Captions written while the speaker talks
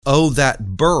Oh,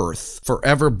 that birth,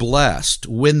 forever blessed,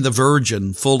 when the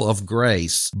Virgin, full of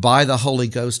grace, by the Holy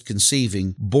Ghost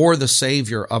conceiving, bore the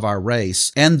Savior of our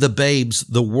race, and the babes,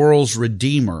 the world's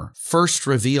Redeemer, first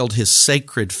revealed his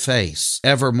sacred face,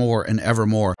 evermore and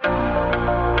evermore.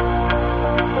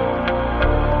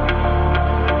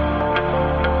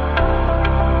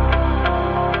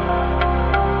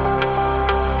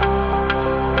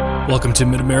 Welcome to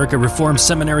Mid-America Reformed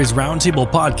Seminary's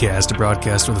Roundtable Podcast, a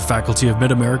broadcast where the faculty of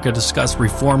Mid-America discuss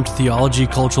Reformed theology,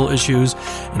 cultural issues,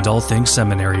 and all things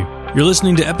seminary. You're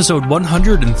listening to episode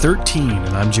 113,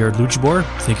 and I'm Jared Luchbor.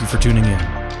 Thank you for tuning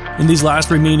in. In these last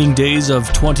remaining days of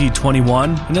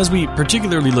 2021, and as we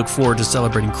particularly look forward to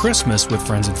celebrating Christmas with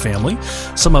friends and family,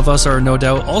 some of us are no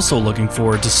doubt also looking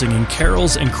forward to singing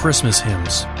carols and Christmas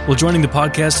hymns. Well, joining the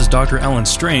podcast is Dr. Alan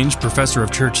Strange, professor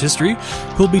of church history,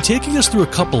 who will be taking us through a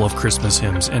couple of Christmas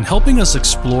hymns and helping us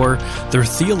explore their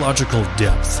theological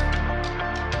depth.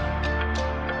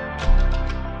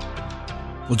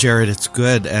 Well, Jared, it's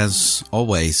good, as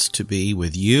always, to be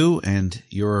with you and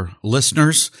your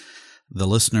listeners, the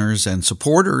listeners and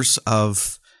supporters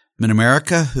of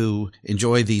Mid-America who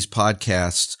enjoy these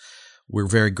podcasts. We're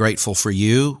very grateful for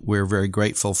you. We're very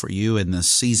grateful for you in this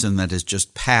season that has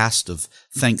just passed of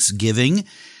Thanksgiving,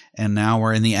 and now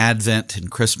we're in the Advent and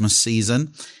Christmas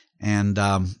season. And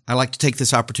I like to take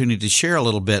this opportunity to share a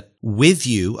little bit with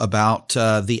you about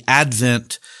the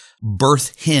Advent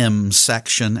birth hymn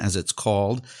section, as it's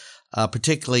called,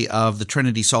 particularly of the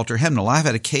Trinity Psalter hymnal. I've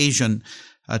had occasion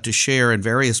to share in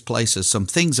various places some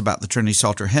things about the Trinity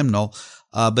Psalter hymnal,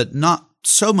 but not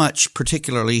so much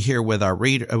particularly here with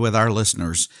our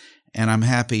listeners. And I'm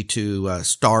happy to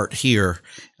start here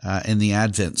in the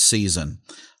Advent season.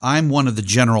 I'm one of the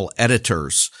general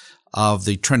editors of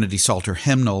the Trinity Psalter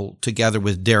hymnal, together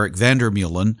with Derek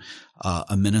Vandermeulen,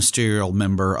 a ministerial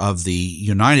member of the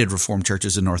United Reformed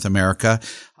Churches in North America.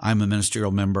 I'm a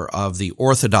ministerial member of the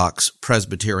Orthodox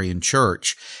Presbyterian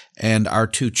Church. And our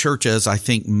two churches, I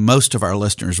think most of our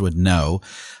listeners would know,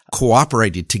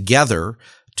 cooperated together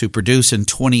to produce in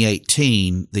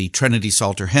 2018 the Trinity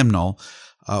Psalter hymnal,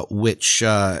 which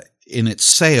in its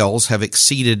sales have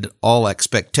exceeded all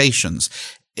expectations,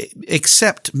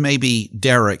 except maybe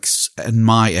Derek's and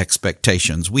my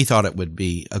expectations. We thought it would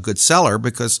be a good seller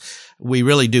because we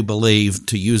really do believe,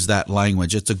 to use that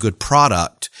language, it's a good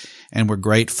product. And we're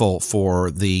grateful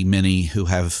for the many who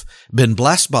have been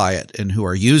blessed by it and who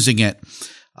are using it.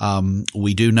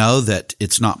 We do know that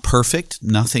it's not perfect.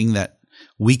 Nothing that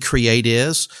we create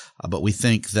is, but we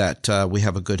think that we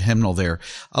have a good hymnal there.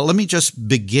 Let me just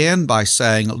begin by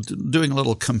doing a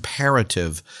little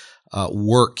comparative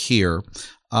work here.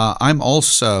 I'm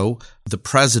also the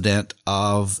president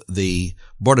of the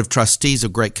Board of Trustees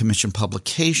of Great Commission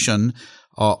Publication,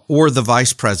 or the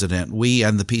vice president. We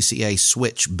and the PCA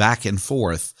switch back and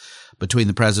forth between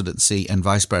the presidency and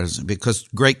vice presidency because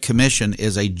Great Commission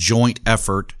is a joint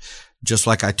effort, just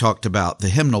like I talked about the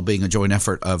hymnal being a joint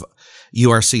effort of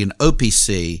URC and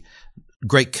OPC.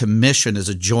 Great Commission is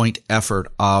a joint effort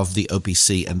of the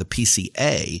OPC and the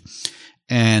PCA.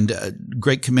 And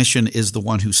Great Commission is the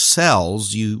one who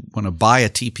sells. You want to buy a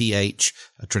TPH,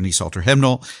 a Trinity Psalter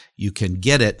hymnal, you can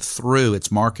get it through,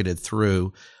 it's marketed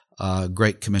through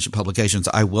Great Commission Publications.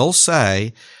 I will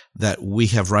say that we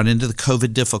have run into the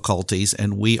COVID difficulties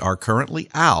and we are currently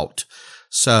out.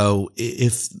 So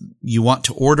if you want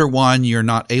to order one, you're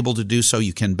not able to do so,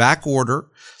 you can back order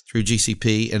through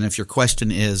GCP. And if your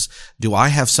question is, do I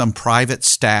have some private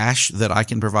stash that I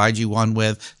can provide you one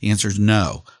with? The answer is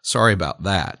no. Sorry about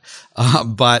that.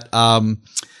 So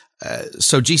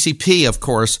GCP, of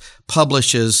course,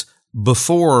 publishes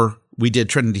before we did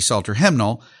Trinity Psalter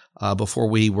hymnal. Before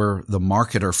we were the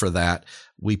marketer for that,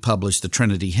 we published the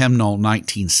Trinity Hymnal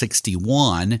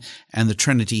 1961 and the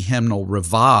Trinity Hymnal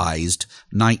Revised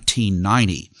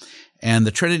 1990. And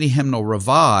the Trinity Hymnal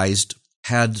Revised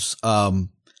had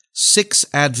 6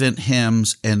 Advent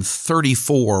hymns and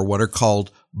 34 what are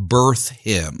called birth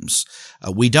hymns.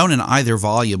 We don't in either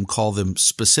volume call them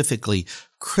specifically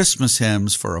Christmas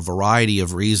hymns for a variety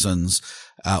of reasons,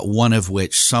 one of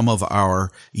which some of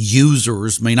our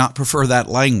users may not prefer that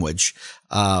language.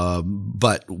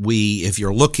 But if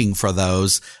you're looking for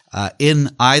those, in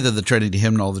either the Trinity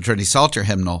Hymnal or the Trinity Psalter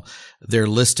hymnal, they're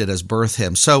listed as birth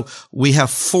hymns. So we have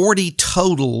 40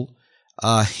 total,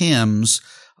 hymns,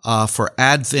 for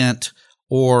Advent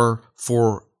or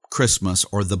for Christmas,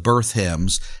 or the birth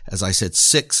hymns. As I said,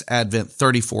 6 Advent,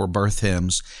 34 birth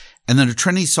hymns. And then a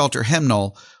Trinity Psalter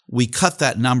hymnal, we cut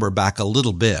that number back a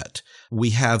little bit.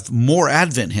 We have more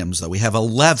Advent hymns, though. We have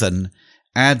 11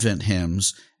 Advent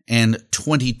hymns and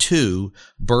 22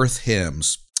 birth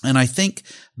hymns. And I think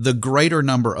the greater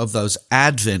number of those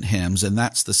Advent hymns, and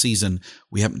that's the season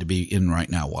we happen to be in right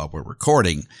now while we're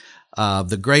recording,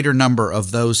 the greater number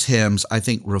of those hymns, I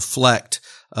think, reflect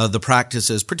the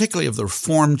practices, particularly of the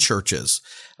Reformed churches,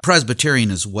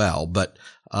 Presbyterian as well, but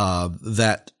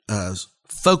that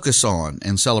focus on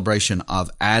and celebration of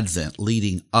Advent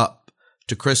leading up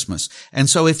to Christmas. And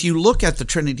so if you look at the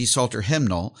Trinity Psalter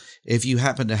hymnal, if you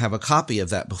happen to have a copy of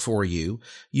that before you,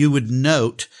 you would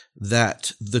note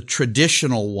that the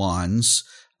traditional ones,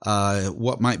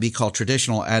 what might be called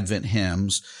traditional Advent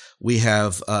hymns, we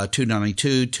have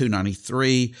 292,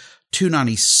 293,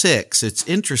 296. It's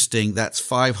interesting, that's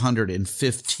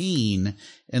 515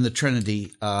 in the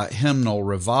Trinity hymnal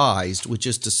revised, which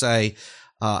is to say,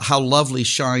 How Lovely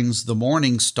Shines the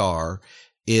Morning Star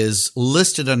is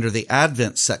listed under the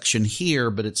Advent section here,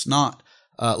 but it's not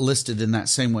listed in that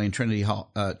same way in Trinity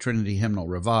Hymnal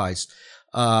Revised.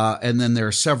 And then there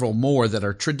are several more that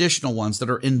are traditional ones that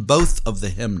are in both of the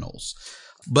hymnals.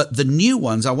 But the new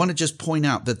ones, I want to just point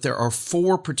out that there are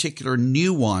 4 particular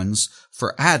new ones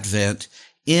for Advent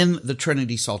in the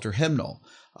Trinity Psalter hymnal.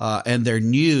 And they're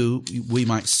new, we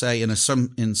might say, in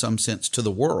some sense, to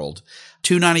the world.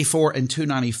 294 and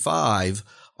 295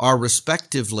 are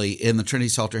respectively in the Trinity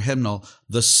Psalter hymnal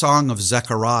the Song of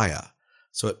Zechariah.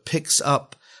 So it picks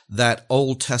up that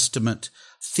Old Testament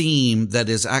theme that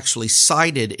is actually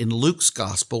cited in Luke's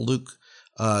Gospel, Luke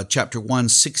chapter 1,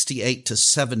 68 to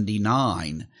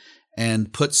 79,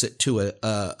 and puts it to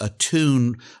a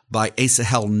tune by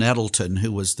Asahel Nettleton,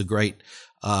 who was the great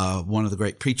one of the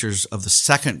great preachers of the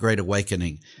Second Great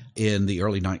Awakening in the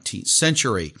early 19th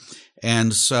century.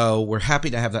 And so we're happy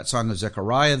to have that Song of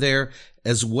Zechariah there,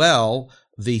 as well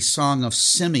the Song of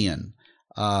Simeon,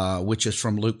 which is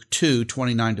from Luke 2,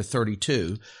 29 to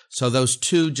 32. So those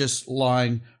two just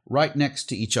lying right next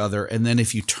to each other. And then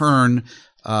if you turn,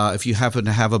 if you happen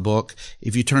to have a book,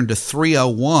 if you turn to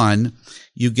 301,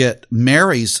 you get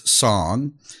Mary's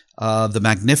song, the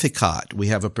Magnificat. We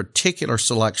have a particular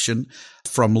selection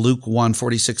from Luke 1,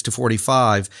 46 to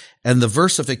 45, and the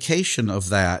versification of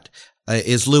that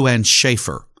is Luann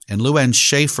Schaefer. And Luann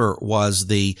Schaefer was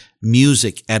the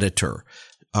music editor.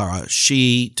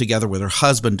 She, together with her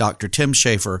husband, Dr. Tim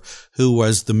Schaefer, who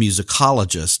was the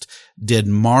musicologist, did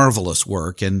marvelous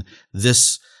work. And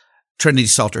this Trinity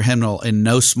Psalter hymnal, in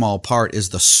no small part, is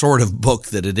the sort of book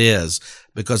that it is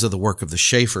because of the work of the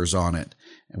Schaefers on it.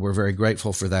 And we're very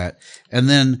grateful for that. And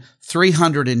then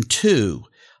 302,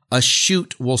 A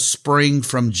Shoot Will Spring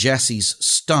from Jesse's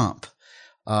Stump.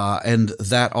 And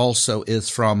that also is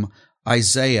from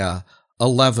Isaiah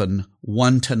 11,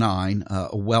 1 to 9,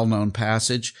 a well-known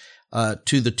passage,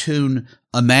 to the tune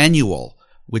Emmanuel,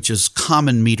 which is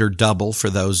common meter double for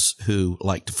those who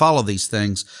like to follow these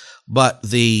things. But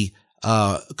the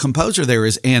composer there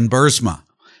is Ann Bursma.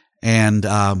 And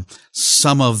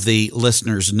some of the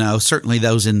listeners know, certainly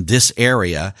those in this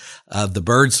area, the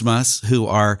Bursmas, who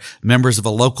are members of a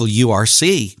local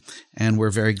URC. And we're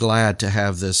very glad to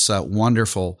have this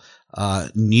wonderful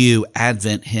new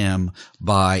Advent hymn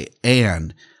by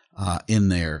Ann in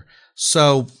there.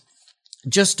 So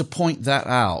just to point that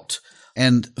out,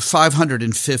 and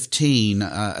 515,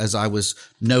 as I was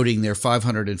noting there,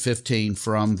 515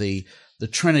 from the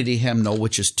Trinity hymnal,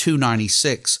 which is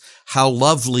 296, How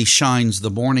Lovely Shines the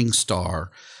Morning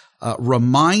Star,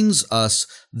 reminds us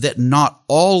that not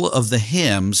all of the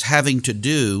hymns having to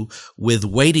do with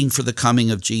waiting for the coming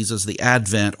of Jesus, the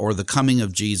Advent, or the coming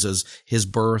of Jesus, his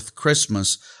birth,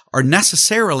 Christmas, are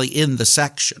necessarily in the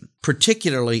section.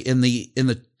 Particularly in the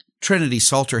Trinity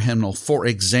Psalter hymnal, for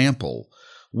example,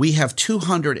 we have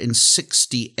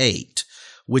 268,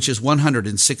 which is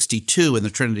 162 in the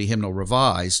Trinity hymnal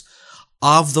revised,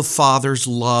 Of the Father's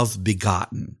Love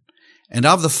Begotten. And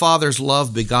Of the Father's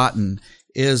Love Begotten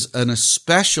is an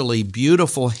especially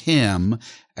beautiful hymn,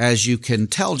 as you can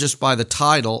tell just by the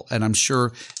title, and I'm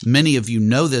sure many of you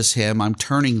know this hymn. I'm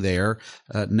turning there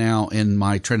now in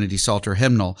my Trinity Psalter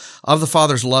hymnal. Of the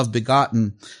Father's Love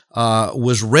Begotten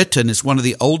was written, it's one of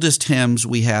the oldest hymns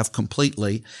we have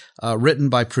completely, written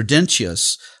by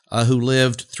Prudentius, who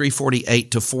lived 348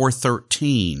 to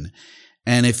 413.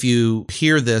 And if you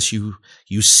hear this, you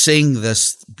sing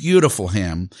this beautiful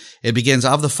hymn. It begins,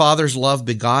 Of the Father's love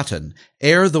begotten,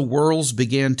 ere the worlds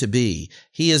began to be.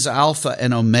 He is Alpha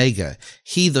and Omega.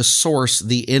 He the source,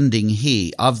 the ending,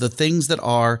 he, of the things that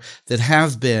are, that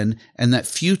have been, and that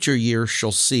future years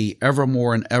shall see,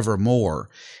 evermore and evermore.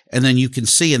 And then you can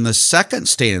see in the second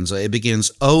stanza, it begins,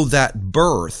 O that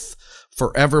birth,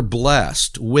 forever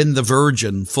blessed, when the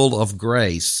Virgin, full of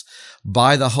grace,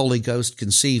 by the Holy Ghost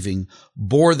conceiving,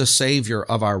 bore the Savior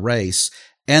of our race,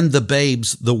 and the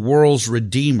babes, the world's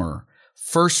Redeemer,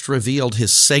 first revealed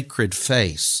his sacred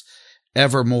face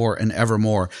evermore and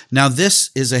evermore. Now, this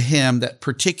is a hymn that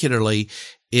particularly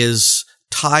is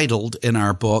titled in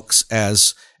our books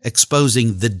as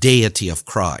exposing the deity of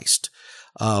Christ.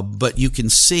 But you can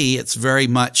see it's very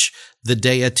much the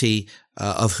deity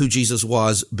of who Jesus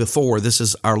was before. This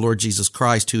is our Lord Jesus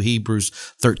Christ, who Hebrews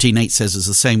 13:8 says is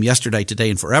the same yesterday, today,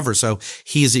 and forever. So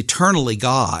he is eternally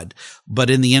God. But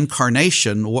in the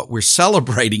incarnation, what we're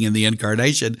celebrating in the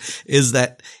incarnation is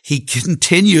that he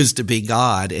continues to be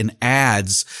God and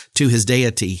adds to his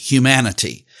deity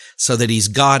humanity, so that he's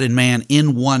God and man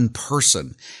in one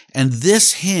person. And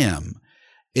this hymn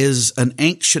is an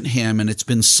ancient hymn, and it's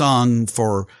been sung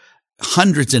for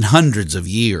hundreds and hundreds of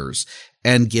years,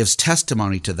 and gives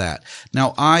testimony to that.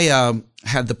 Now, I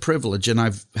had the privilege, and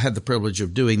I've had the privilege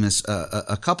of doing this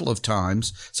a couple of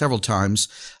times, several times,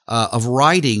 of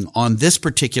writing on this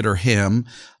particular hymn.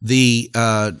 The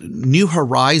New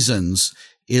Horizons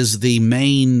is the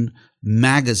main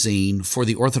magazine for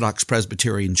the Orthodox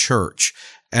Presbyterian Church.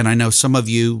 And I know some of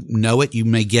you know it. You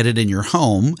may get it in your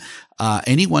home.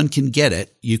 Anyone can get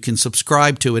it. You can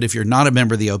subscribe to it if you're not a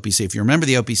member of the OPC. If you're a member of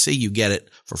the OPC, you get it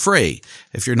for free.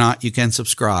 If you're not, you can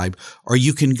subscribe. Or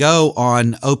you can go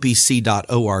on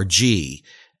opc.org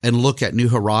and look at New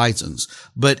Horizons.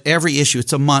 But every issue,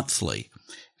 it's a monthly.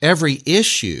 Every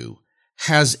issue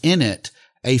has in it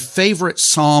a favorite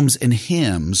psalms and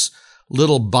hymns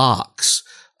little box,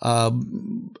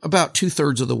 about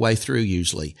 2/3 of the way through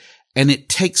usually. And it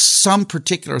takes some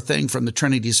particular thing from the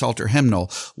Trinity Psalter hymnal.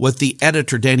 What the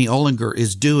editor, Danny Olinger,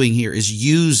 is doing here is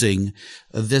using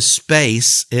this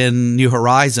space in New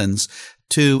Horizons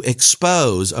to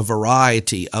expose a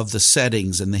variety of the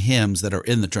settings and the hymns that are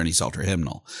in the Trinity Psalter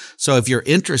hymnal. So if you're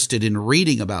interested in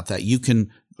reading about that, you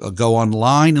can go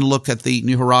online and look at the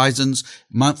New Horizons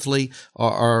monthly,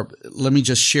 or let me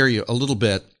just share you a little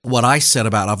bit what I said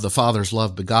about Of the Father's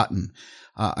Love Begotten.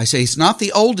 I say it's not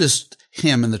the oldest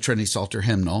hymn in the Trinity Psalter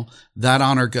hymnal. That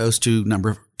honor goes to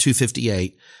number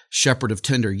 258, Shepherd of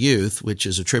Tender Youth, which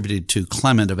is attributed to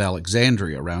Clement of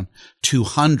Alexandria around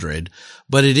 200.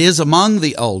 But it is among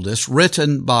the oldest,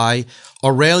 written by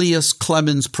Aurelius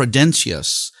Clemens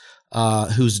Prudentius,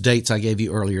 whose dates I gave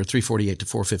you earlier, 348 to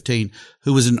 415,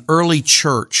 who was an early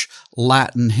church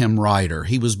Latin hymn writer.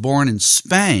 He was born in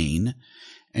Spain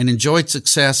and enjoyed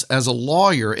success as a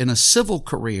lawyer in a civil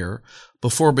career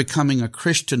before becoming a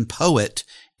Christian poet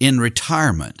in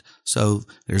retirement. So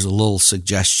there's a little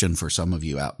suggestion for some of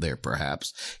you out there,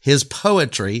 perhaps. His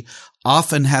poetry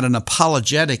often had an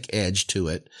apologetic edge to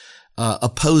it,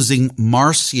 opposing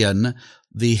Marcion,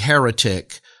 the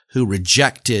heretic, who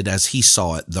rejected, as he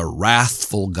saw it, the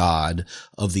wrathful God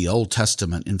of the Old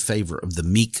Testament in favor of the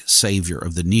meek Savior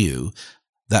of the New.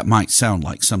 That might sound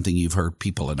like something you've heard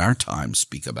people in our time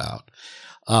speak about.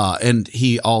 And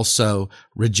he also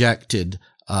rejected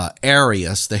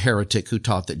Arius, the heretic who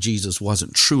taught that Jesus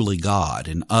wasn't truly God,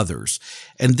 and others.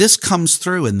 And this comes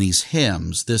through in these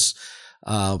hymns, this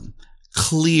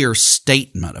clear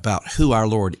statement about who our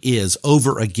Lord is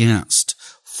over against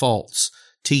false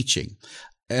teaching.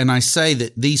 And I say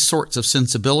that these sorts of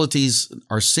sensibilities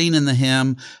are seen in the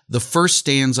hymn. The first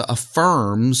stanza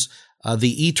affirms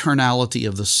the eternality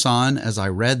of the Son, as I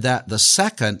read that. The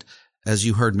second, as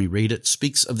you heard me read it,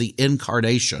 speaks of the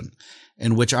incarnation,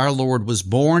 in which our Lord was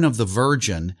born of the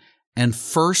Virgin and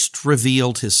first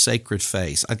revealed his sacred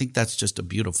face. I think that's just a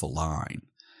beautiful line.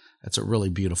 That's a really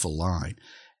beautiful line.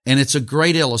 And it's a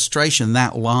great illustration,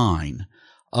 that line,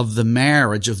 of the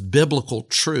marriage of biblical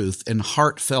truth and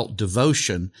heartfelt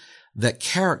devotion that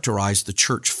characterized the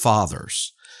church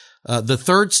fathers. The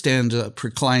third stanza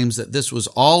proclaims that this was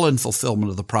all in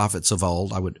fulfillment of the prophets of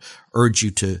old. I would urge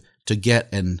you to get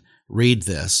and read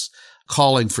this,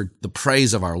 calling for the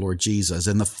praise of our Lord Jesus.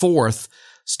 And the fourth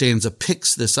stanza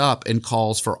picks this up and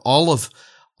calls for all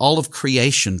of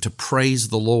creation to praise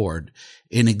the Lord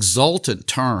in exultant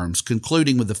terms,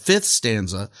 concluding with the fifth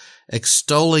stanza,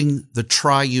 extolling the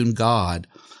triune God,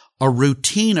 a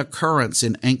routine occurrence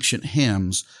in ancient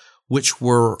hymns which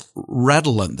were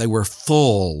redolent. They were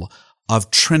full of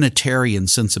Trinitarian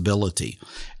sensibility.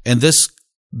 And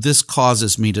this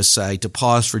causes me to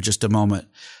pause for just a moment,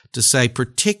 to say,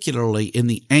 particularly in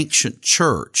the ancient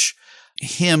church,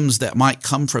 hymns that might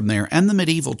come from there and the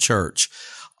medieval church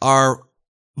are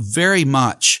very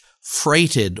much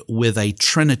freighted with a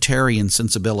Trinitarian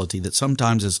sensibility that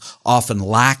sometimes is often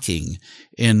lacking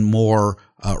in more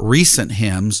recent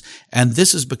hymns. And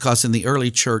this is because in the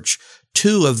early church,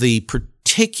 two of the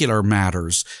particular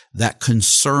matters that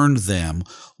concerned them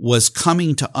was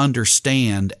coming to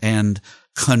understand and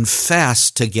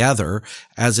confess together,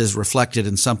 as is reflected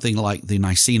in something like the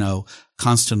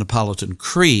Niceno-Constantinopolitan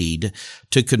Creed,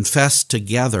 to confess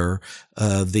together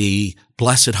the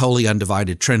Blessed, Holy,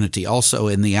 Undivided Trinity. Also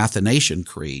in the Athanasian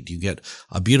Creed, you get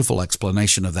a beautiful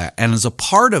explanation of that. And as a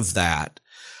part of that,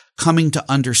 coming to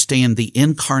understand the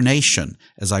incarnation,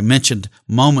 as I mentioned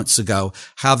moments ago,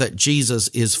 how that Jesus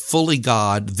is fully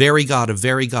God of very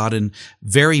God, and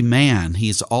very man. He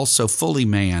is also fully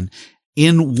man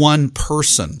in one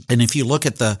person. And if you look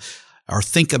at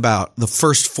think about the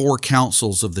first four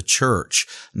councils of the church,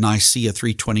 Nicaea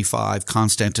 325,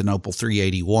 Constantinople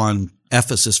 381,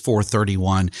 Ephesus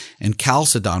 431, and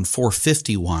Chalcedon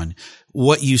 451,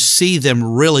 what you see them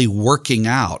really working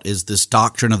out is this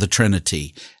doctrine of the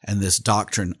Trinity and this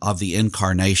doctrine of the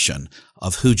incarnation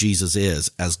of who Jesus is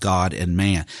as God and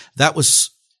man. That's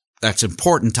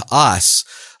important to us,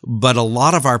 but a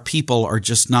lot of our people are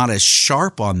just not as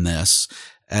sharp on this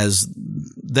as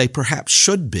they perhaps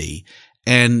should be.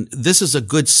 And this is a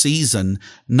good season,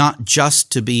 not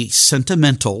just to be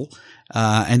sentimental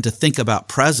and to think about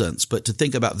presents, but to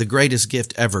think about the greatest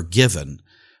gift ever given,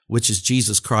 which is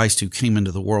Jesus Christ, who came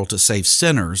into the world to save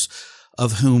sinners,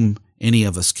 of whom any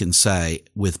of us can say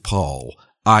with Paul,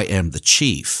 I am the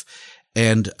chief.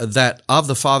 And that of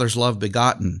the Father's love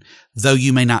begotten, though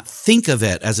you may not think of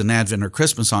it as an Advent or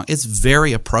Christmas song, it's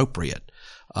very appropriate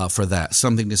for that,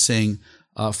 something to sing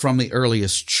from the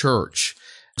earliest church.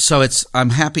 So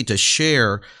I'm happy to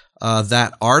share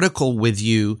that article with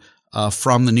you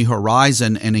from the New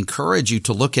Horizon and encourage you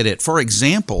to look at it. For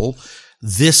example,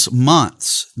 this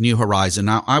month's New Horizon.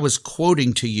 Now, I was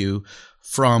quoting to you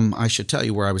from, I should tell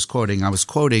you where I was quoting. I was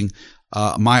quoting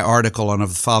my article on Of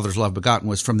the Father's Love Begotten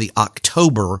was from the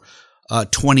October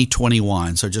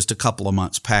 2021. So just a couple of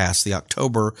months past the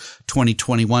October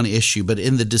 2021 issue. But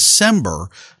in the December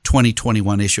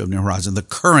 2021 issue of New Horizon, the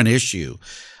current issue,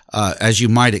 as you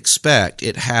might expect,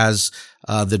 it has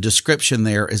the description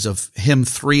there is of hymn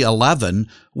 311,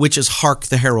 which is Hark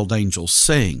the Herald Angels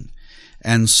Sing.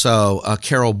 And so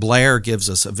Carol Blair gives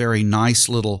us a very nice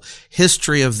little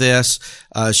history of this.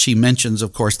 She mentions,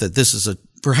 of course, that this is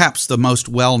perhaps the most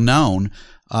well-known.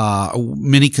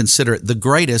 Many consider it the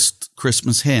greatest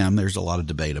Christmas hymn. There's a lot of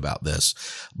debate about this,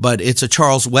 but it's a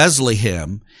Charles Wesley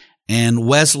hymn. And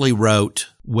Wesley wrote,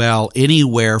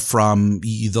 anywhere from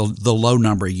the low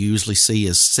number you usually see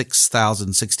is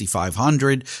 6,000,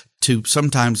 6,500 to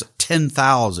sometimes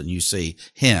 10,000 you see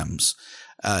hymns.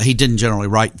 He didn't generally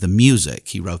write the music.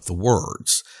 He wrote the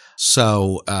words.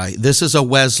 So this is a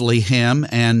Wesley hymn,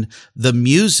 and the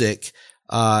music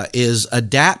is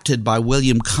adapted by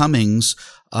William Cummings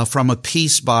from a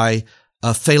piece by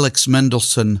Felix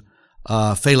Mendelssohn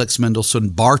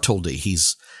Bartholdy.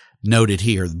 He's noted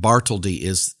here.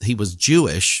 Bartholdy he was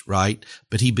Jewish, right?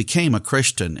 But he became a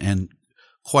Christian, and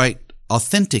quite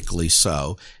authentically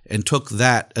so, and took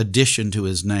that addition to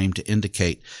his name to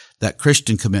indicate that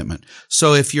Christian commitment.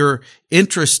 So if you're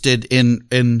interested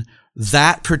in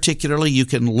that particularly, you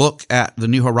can look at the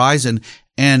New Horizon,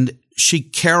 and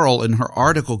Carol in her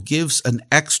article gives an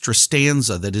extra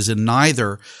stanza that is in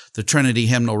neither the Trinity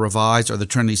Hymnal Revised or the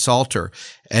Trinity Psalter.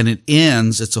 And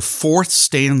it's a fourth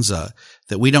stanza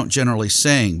that we don't generally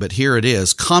sing, but here it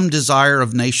is. Come, desire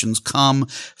of nations, come,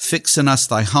 fix in us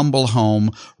thy humble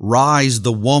home, rise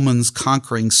the woman's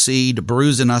conquering seed,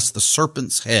 bruise in us the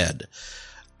serpent's head.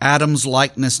 Adam's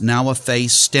likeness now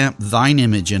effaced, stamp thine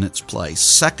image in its place.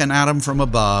 Second Adam from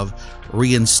above,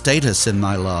 reinstate us in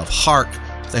thy love. Hark,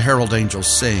 the herald angels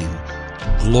sing,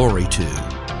 glory to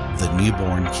the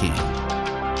newborn King.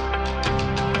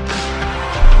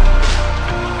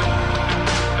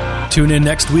 Tune in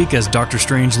next week as Dr.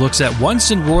 Strange looks at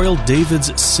once in Royal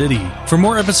David's City. For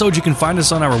more episodes, you can find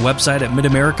us on our website at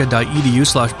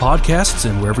midamerica.edu/podcasts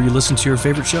and wherever you listen to your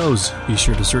favorite shows. Be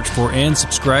sure to search for and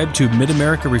subscribe to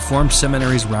Mid-America Reformed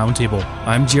Seminary's Roundtable.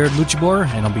 I'm Jared Luchabor,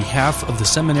 and on behalf of the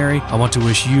seminary, I want to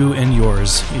wish you and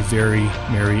yours a very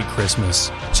Merry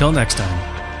Christmas. Till next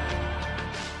time.